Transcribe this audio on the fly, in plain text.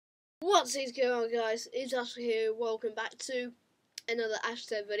What's going on, guys? It's Ashley here. Welcome back to another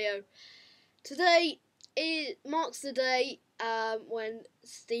Ashtag video. Today it marks the day when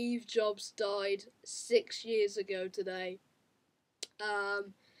Steve Jobs died 6 years ago today. It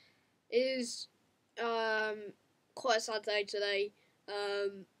is quite a sad day today.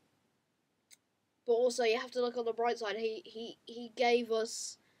 But also you have to look on the bright side. He gave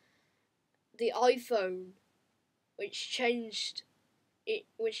us the iPhone, which changed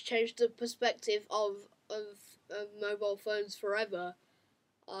the perspective of mobile phones forever.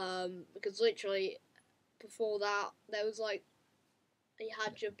 Because literally before that there was like you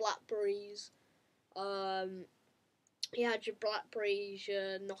had your Blackberries, your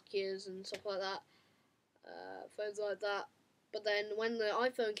Nokias and stuff like that, phones like that. But then when the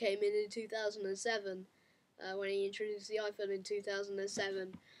iPhone came in 2007, when he introduced the iPhone in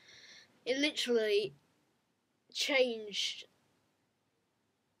 2007, it literally changed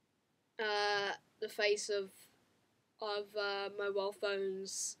the face of mobile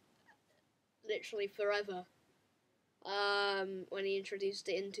phones literally forever. When he introduced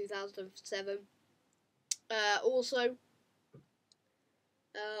it in 2007. Also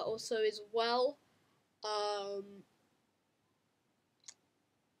as well,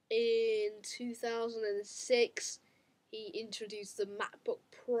 in 2006 he introduced the MacBook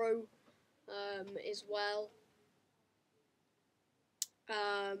Pro as well.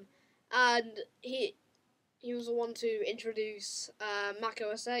 And he was the one to introduce Mac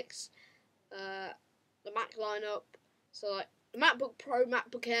OS X, the Mac lineup. So like the MacBook Pro,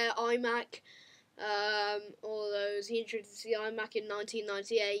 MacBook Air, iMac, all of those. He introduced the iMac in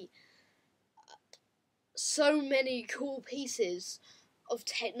 1998. So many cool pieces of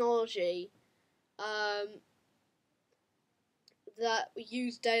technology that we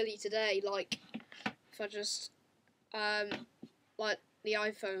use daily today. Like if I just like the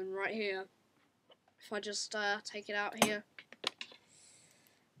iPhone right here. If I just take it out here.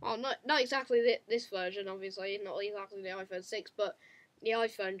 Well, not exactly this version, obviously, not exactly the iPhone 6, but the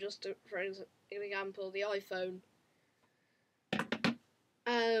iPhone, just for example, the iPhone.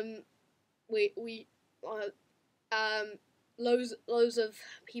 Loads of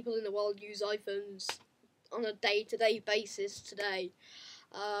people in the world use iPhones on a day-to-day basis today.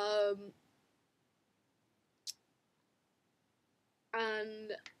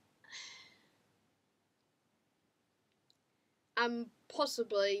 And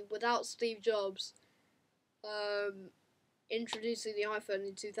possibly without Steve Jobs introducing the iPhone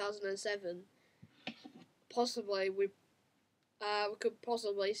in 2007, possibly we could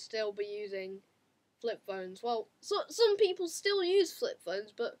possibly still be using flip phones. Well, some people still use flip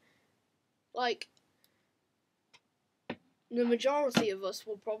phones, but like the majority of us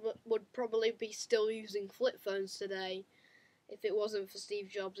would probably be still using flip phones today if it wasn't for Steve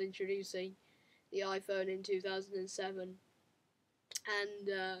Jobs introducing the iPhone in 2007. And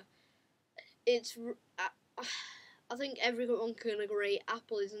I think everyone can agree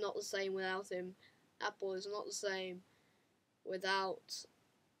Apple is not the same without him. Apple is not the same without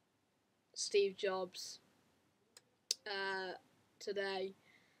Steve Jobs today.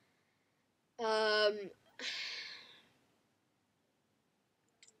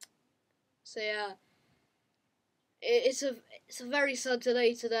 So yeah, it's a very sad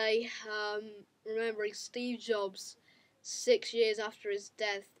day today. Remembering Steve Jobs 6 years after his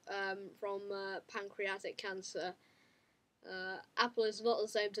death from pancreatic cancer. Apple is not the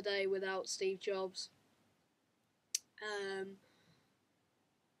same today without Steve Jobs.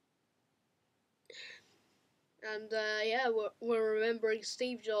 Yeah, we're remembering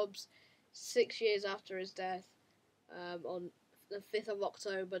Steve Jobs 6 years after his death on the 5th of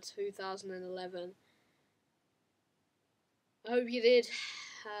October 2011. I hope you did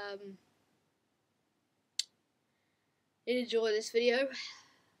enjoy this video.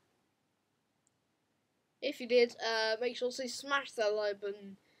 If you did, make sure to smash that like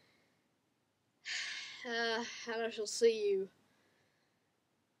button, and I shall see you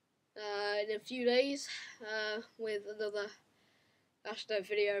in a few days with another Ashtag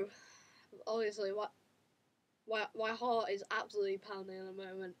video. Obviously, my heart is absolutely pounding at the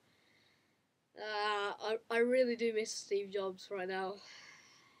moment. I really do miss Steve Jobs right now.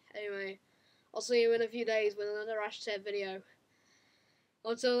 Anyway, I'll see you in a few days with another Ashtag video.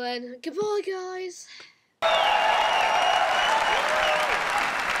 Until then, goodbye, guys!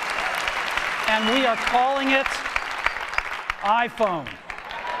 And we are calling it iPhone.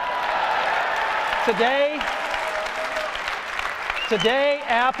 Today,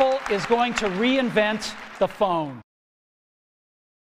 Apple is going to reinvent the phone.